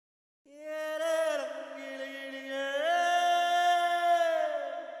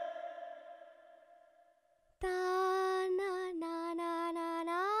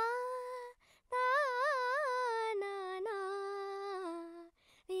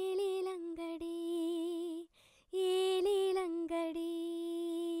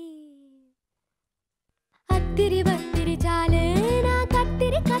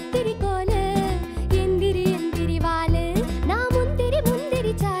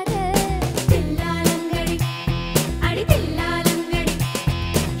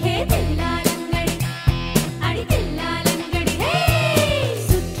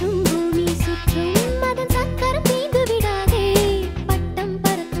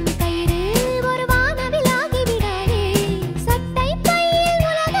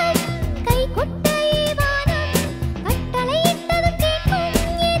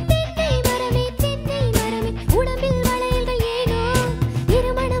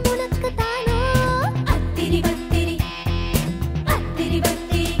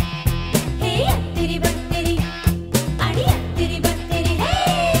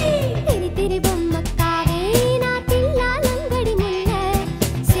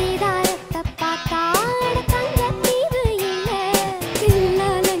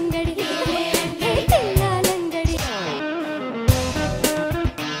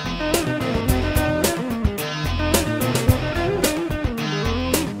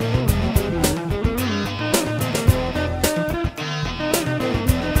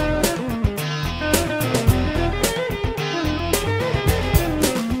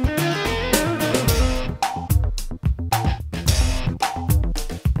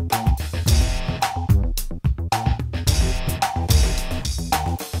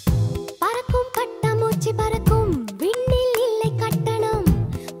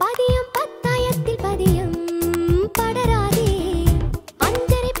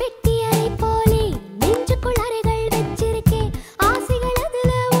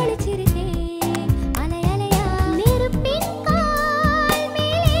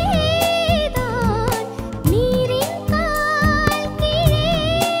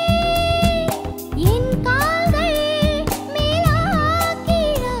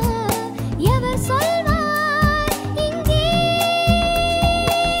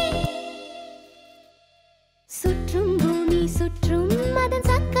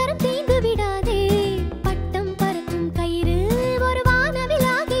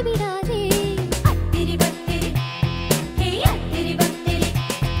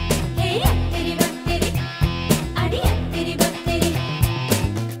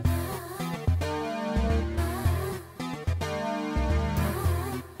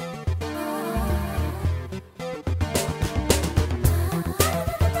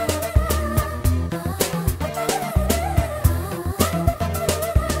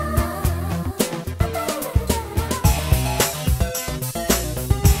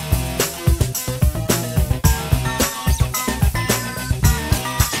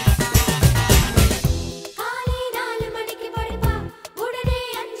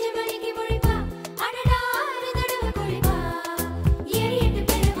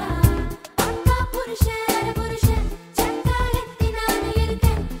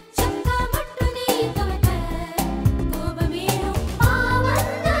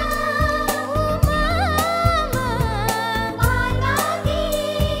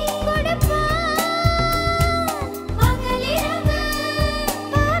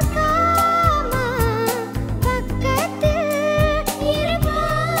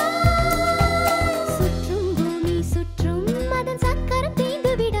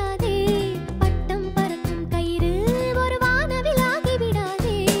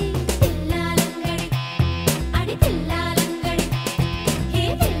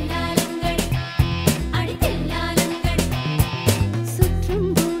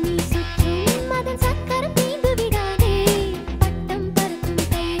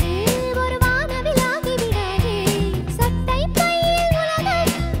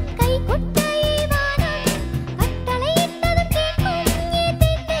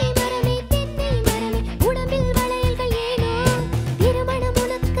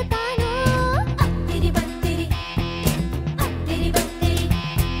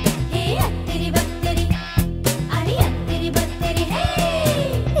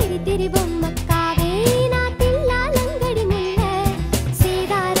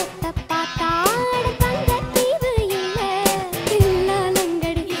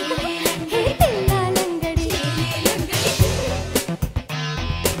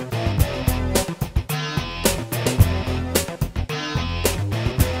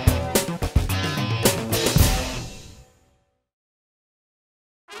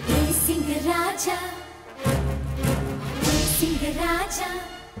Raaja, Dhesingu Raaja.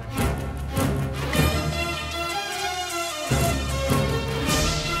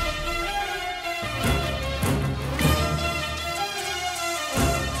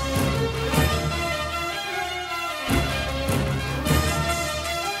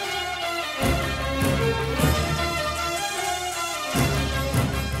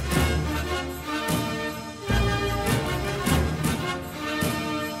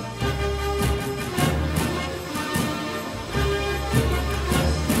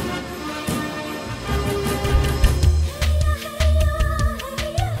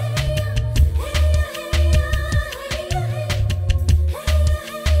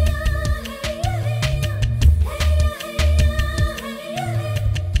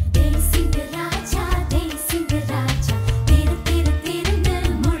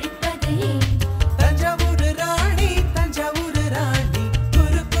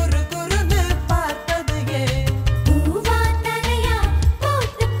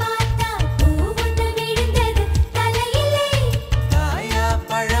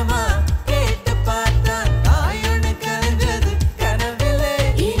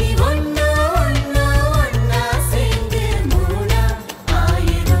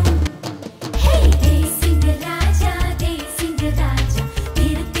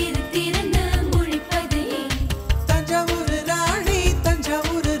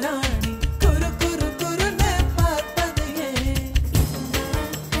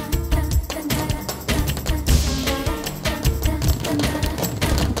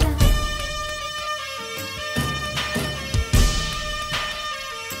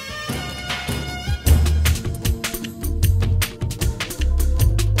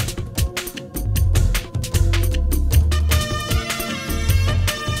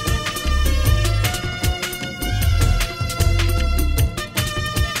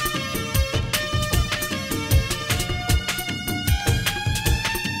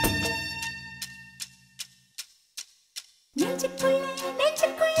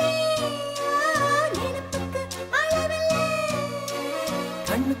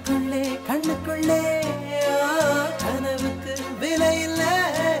 கண்ணுக்குள்ளே கண்ணுக்குள்ளே கனவுக்கு விலை இல்லை.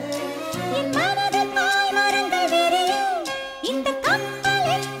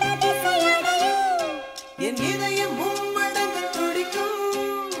 என் இதயம் மும்மடங்கு துடிக்கும்,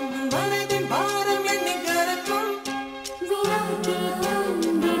 மனதின் பாரம் எண்ணி கறக்கும்.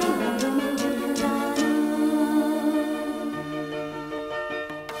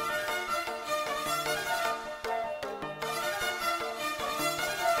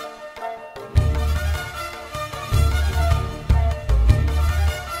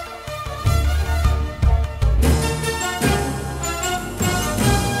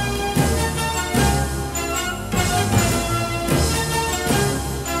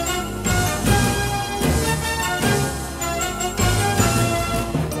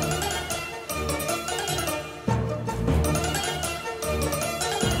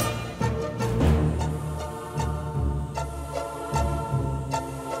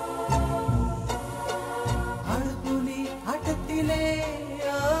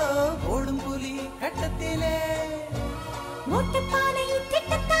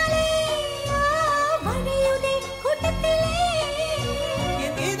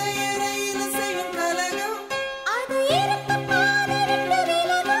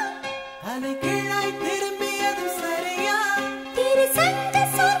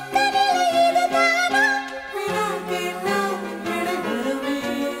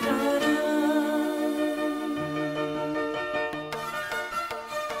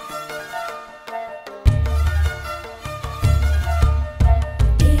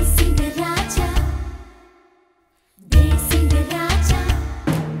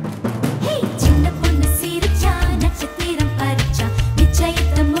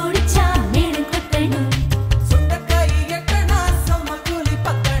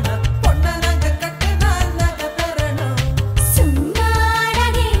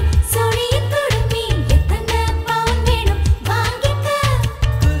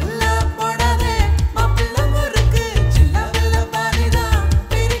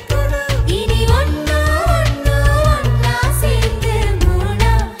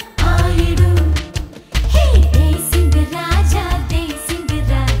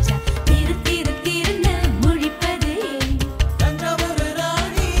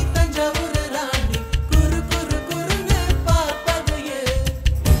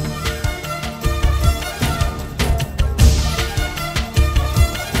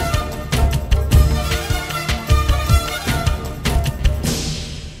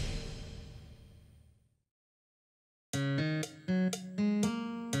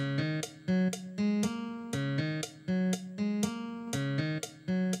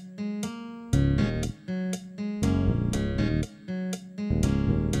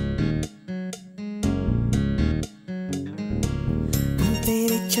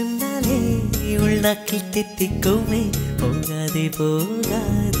 நாக்கில் தித்திக்குமே போகாதே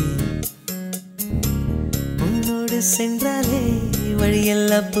போகாதே, உன்னோடு சென்றாலே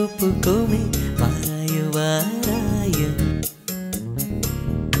வழியெல்லாம் பூ பூக்குமே வாராயோ வாராயோ.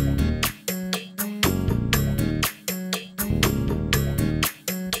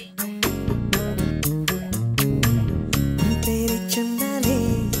 உன் பேரை சொன்னாலே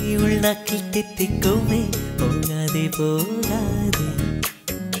உள்நாக்கில் தித்திக்குமே போகாதே போகாதே,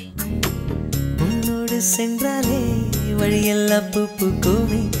 சென்றாலே வழியெல்லாம் பூ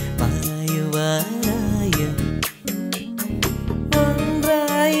பூக்குமே வாராயோ வாராயோ.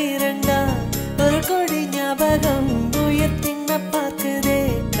 ஒன்றாயிரண்டா ஒரு கொடி ஞாபகம் உயர்த்தின பார்க்குதே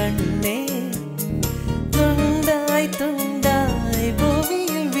கண்ணே, துண்டாய் துண்டாய்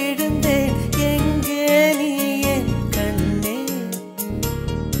பூமியில் விழுந்தேன் எங்கே நீ என் கண்ணே.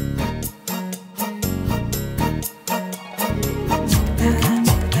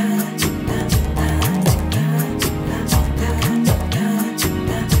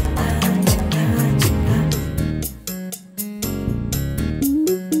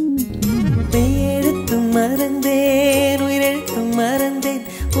 மறந்தேன் உயிரெழுத்தும் மறந்தேன்,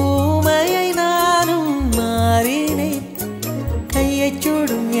 ஊமையை நானும் மாறினேன். கையை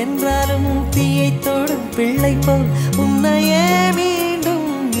சூடும் என்றாலும் தீயை தோடும் பிள்ளை போல் உன்னையே மீண்டும்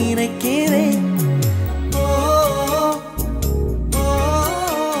நினைக்கிறேன்.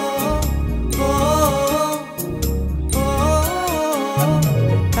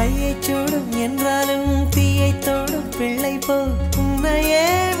 கையை சூடும் என்றாலும் தீயை தோடும் பிள்ளை போல் உன்னையே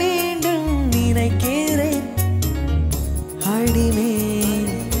மீண்டும் நினைக்கிறேன். அடிமேல்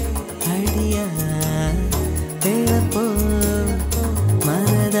அடியா வேளப்போ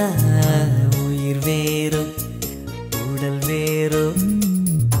மனதா உயிர் வேறும் உடல் வேறும்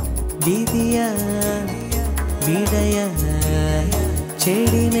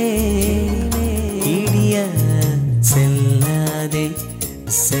செடிமே இடிய செல்லாதே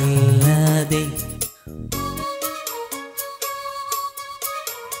செல்லாதே.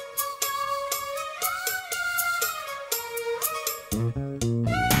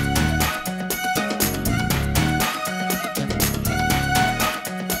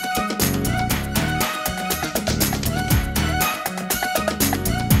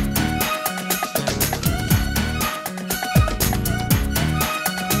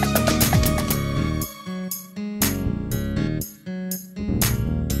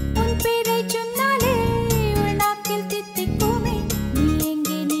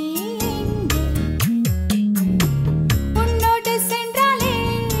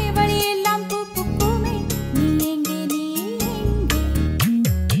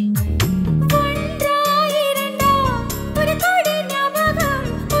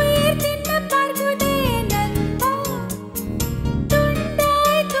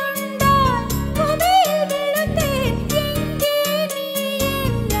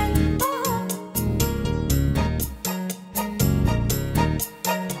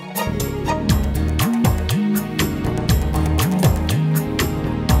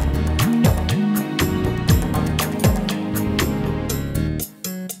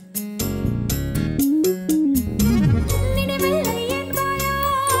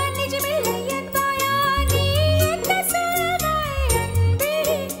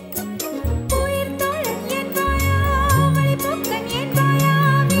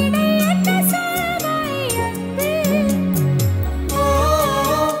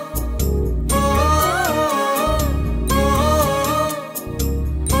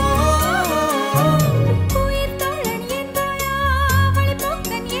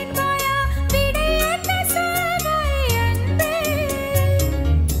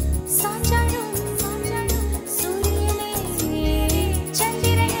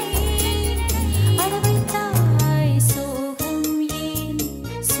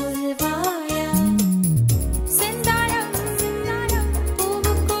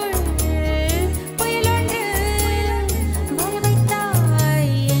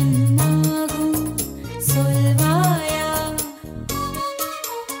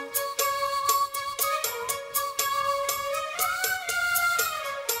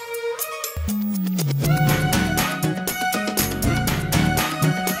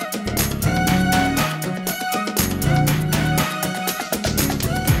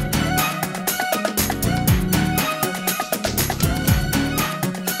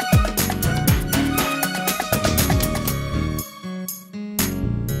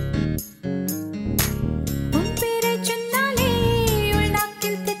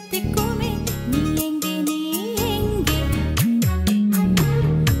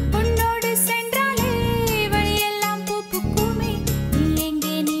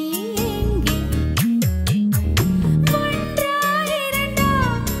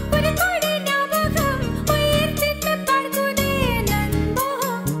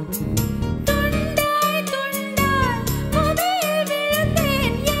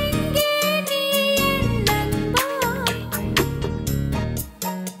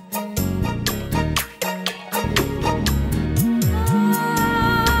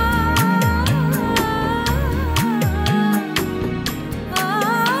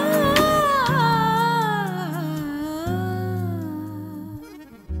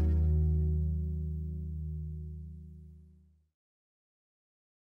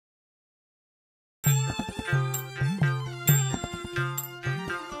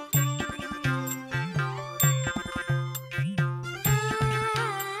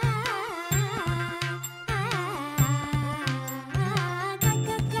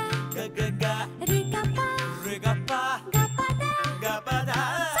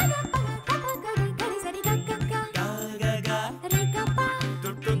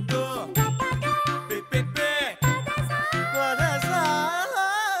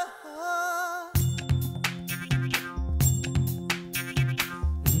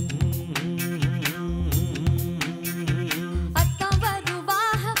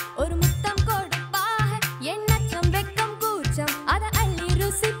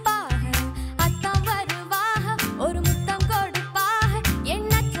 ருசிப்பாக அத்தான் வருவாக ஒரு முத்தம் கொடுப்பாக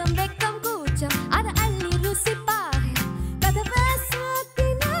என்ன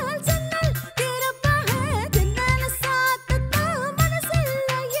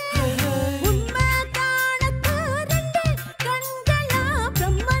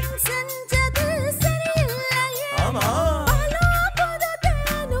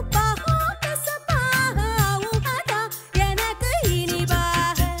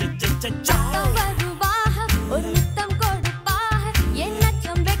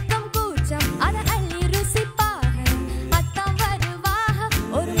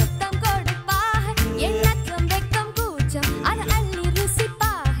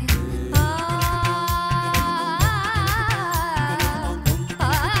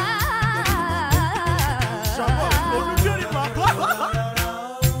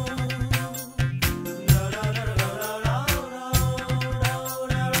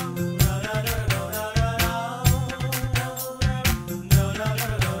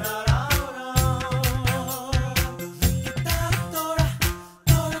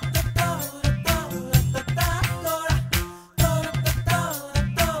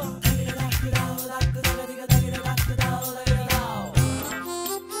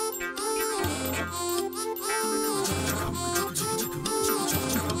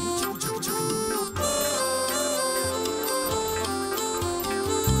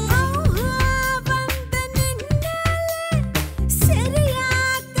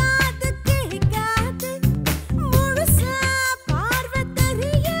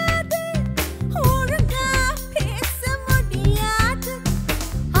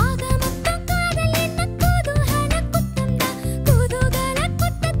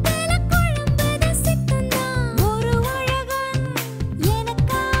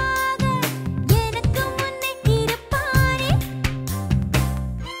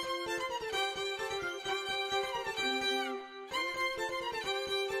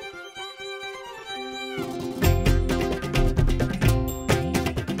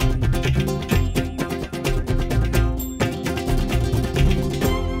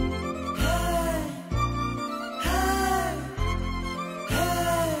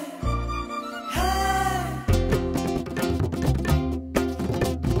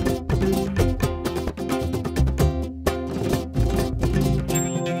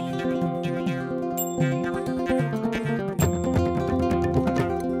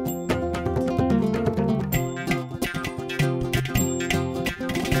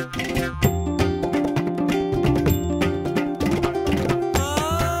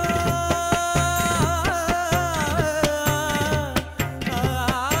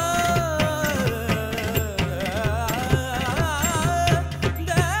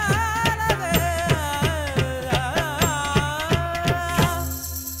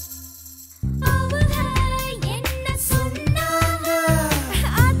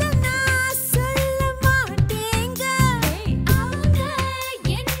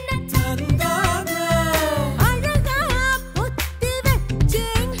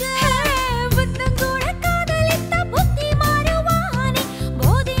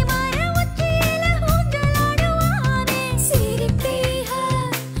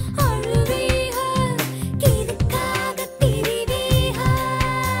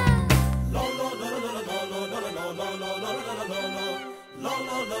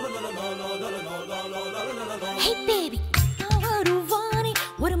Hey baby, வருவானே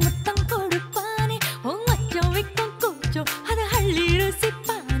ஒரு முத்தம் கொடுப்பானே உன் மச்சம் வைக்கும் கூச்சம் அதை அள்ளி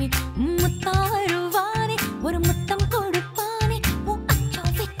ருசிப்பானே முத்தம் வருவானே ஒரு முத்தம் கொடுப்பானே உன்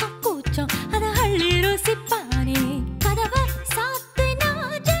அச்சம் வைக்கும் கூச்சம் அதை அள்ளி ருசிப்பானே கதவை சாத்தினா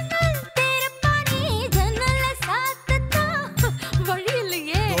ஜன்னல் திறப்பானே ஜன்னல சாத்தத்தா வழி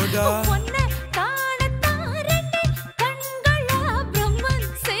இல்லையே ஒன்ன காணத்தான் ரெண்டு கண்களா பிரம்மன்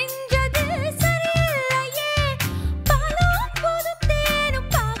செஞ்சது சரியில்லையே பாலும் போதும் தேனும்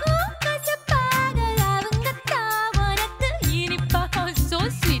பாகும் கசப்பாக அவங்கத்தான் உனக்கு இனிப்பா so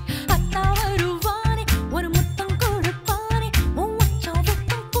sweet அத்தா வருவானே ஒரு முத்தம் கொடுப்பானே உன் உச்சம்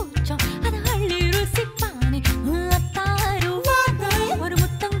வெட்கம் கூச்சம் அதை அள்ளி ருசிப்பானே அத்தா வருவானே ஒரு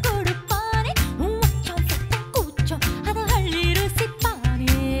முத்தம் கொடுப்பானே உன் உச்சம் வெட்கம் கூச்சம் அதை அள்ளி ருசிப்பானே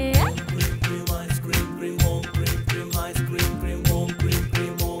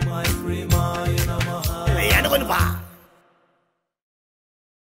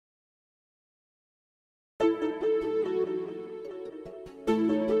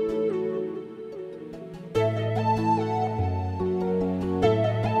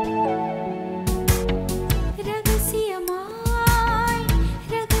ரகசியமாய்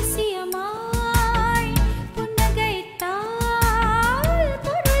ரகசியமாய் புன்னகைத்தால்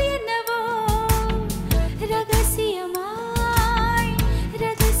பொருள் என்னவோ ரகசியமாய்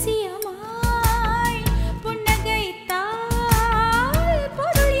ரகசியமாய் புன்னகைத்தால்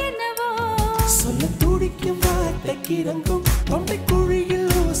பொருள் என்னவோ சொல்ல துடிக்கும் வார்த்தைக்கு இறங்கும் தொண்டை குழியில்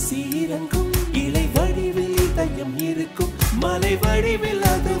ஓசி இறங்கும் இலை வடிவில் இதயம் இருக்கும் மலை வடிவில்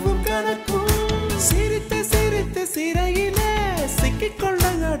அதுவும் கணக்கும் சிரித்து சிரித்து சிறையிலே சிக்கிக்கொள்ள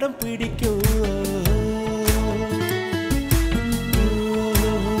அடம் பிடிக்கும்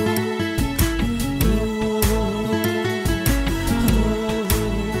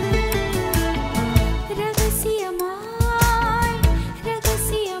ரகசியமாய்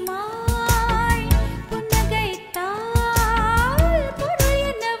ரகசியமாய் புன்னகைத்தால் பொருள்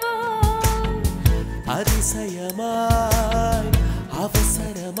என்னவோ அதிசயமாய்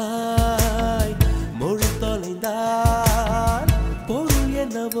அவசரமாய் மொழி தொலைந்தால் பொருள்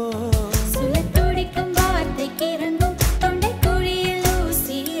என்னவோ சொல்லத் துடிக்கும் வார்த்தைக்கு இறங்கும் தொண்டை குழியில்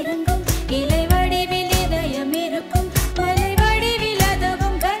ஊசி இறங்கும் இலை வடிவில் இதயம் இருக்கும் மலை வடிவில்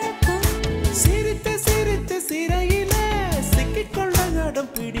அதுவும் கணக்கும் சிரித்து சிரித்து சிறையிலே சிக்கிக்கொள்ள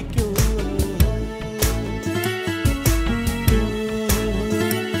அடம் பிடிக்கும்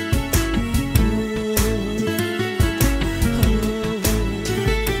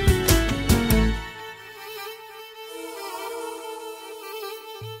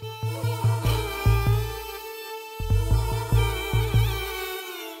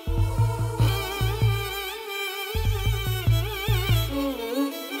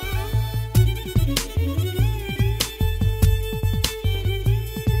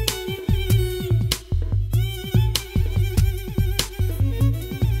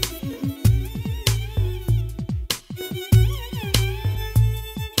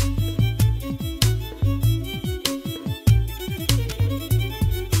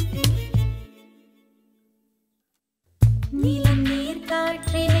நீலம் நீர்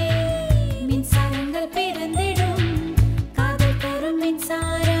காற்றிலே மின்சாரங்கள் பிறந்திடும் காதல் தரும்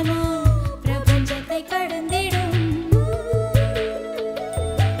மின்சாரமோ பிரபஞ்சத்தை கடந்திடும்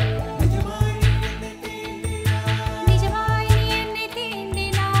நிஜமாய் நீ என்னை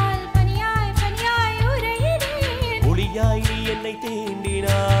தீண்டினால் பனியாய் பனியாய் உறைகிறேன் ஒளியாய் நீ என்னை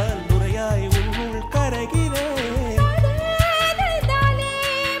தீண்டினால் நுரையாய் உன்னுள் கரைகிறேன் தாலே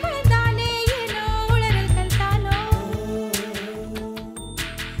வந்தாலே ஏனோ உளறல்கள் தானோ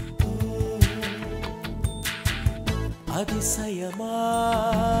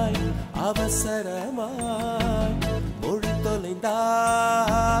அதிசயமாய் அவசரமாய் மொழி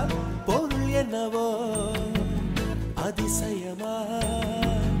தொலைந்தால் பொருள் என்னவோ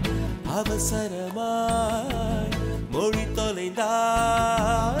அதிசயமாய் அவசரமாய் மொழி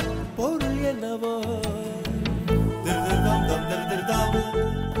தொலைந்தால் பொருள் என்னவோ திருதிர்தம் தம் திருதிர்தம்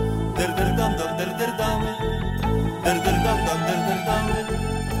திருதிர்தம் தம் திருதிர்தம் திருதிர்தம் தம் திருதிர்தம்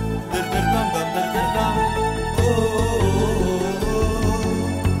திருதிர்தம் தம் திருதிர்தம்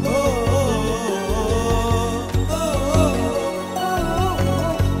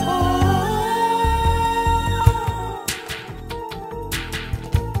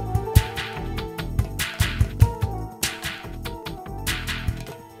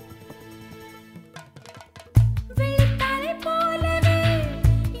வெள்ளித்தாரை போலவே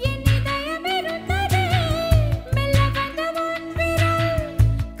என் இதயம் இருந்தது மெல்ல வந்த உன் விரல்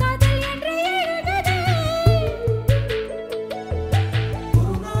காதல் என்று எழுதுது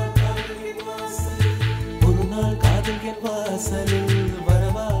வாசலில்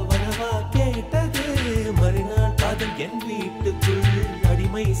வரவா வரவா கேட்டது மறுநாள் காதல் என் வீட்டுக்குள்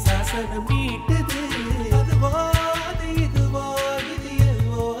அடிமை சாசனம் நீட்டது அதுவா அது இதுவா இது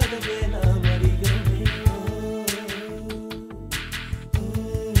எதுவோ அதுவே நாம் அறிகிறோமே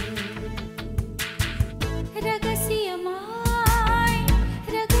ரகசியமாய்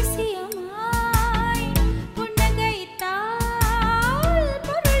ரகசியமாய் புன்னகைத்தால்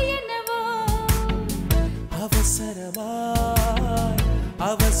பொருள் என்னவோ அவசரமாய்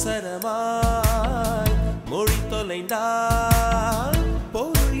அவசரமாய் மொழி தொலைந்தால்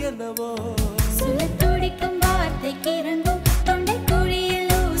பொருள் என்னவோ சொல்ல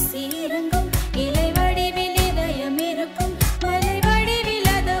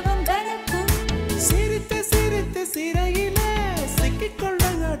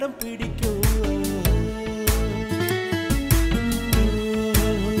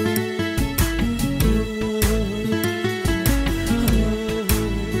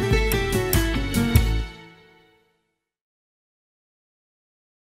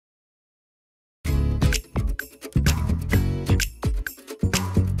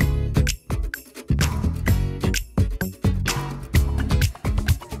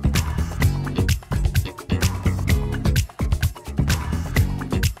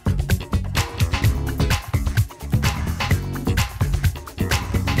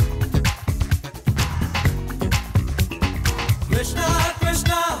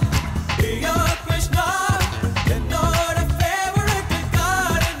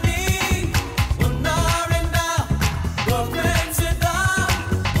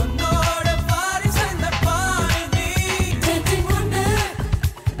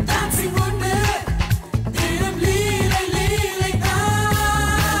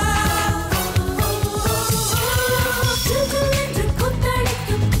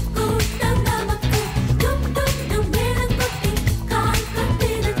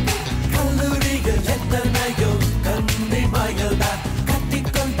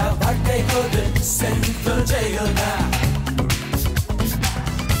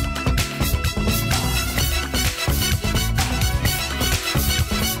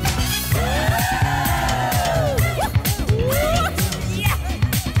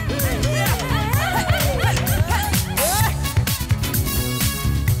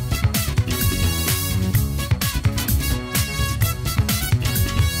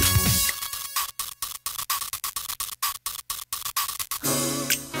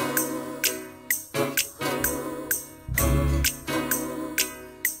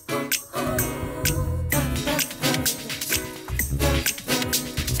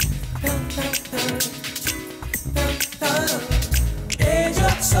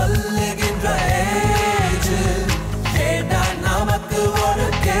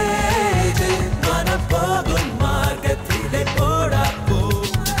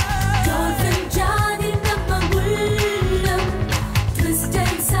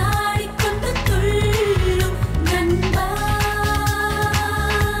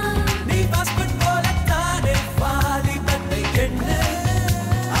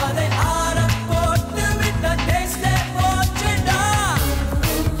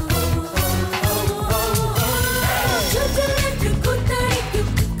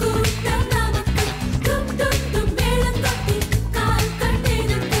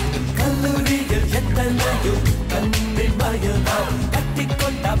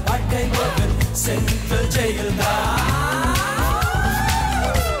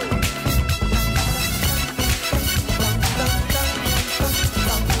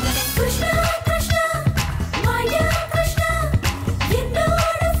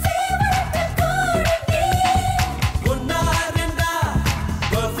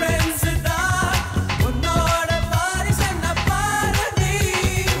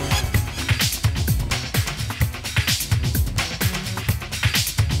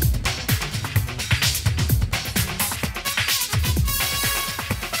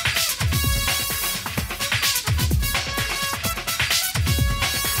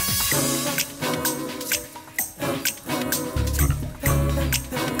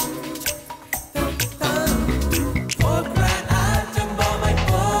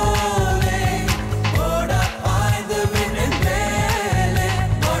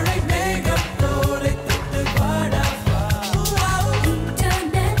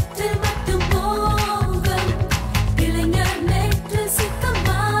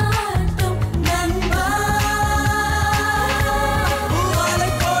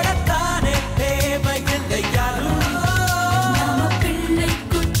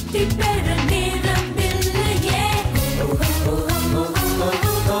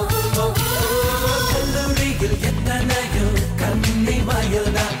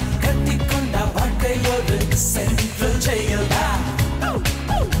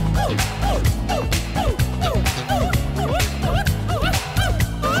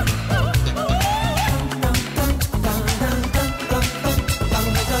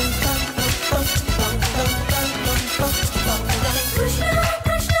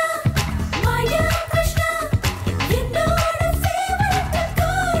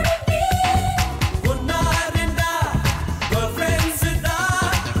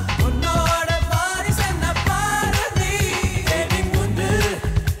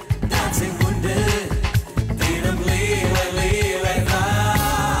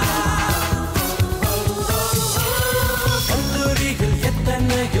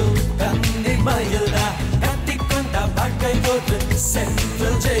கைகோத்து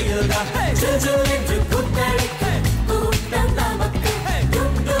சென்ட்ரல் ஜெயில்தான் ஜெல் ஜெல் என்று குத்தடிக்க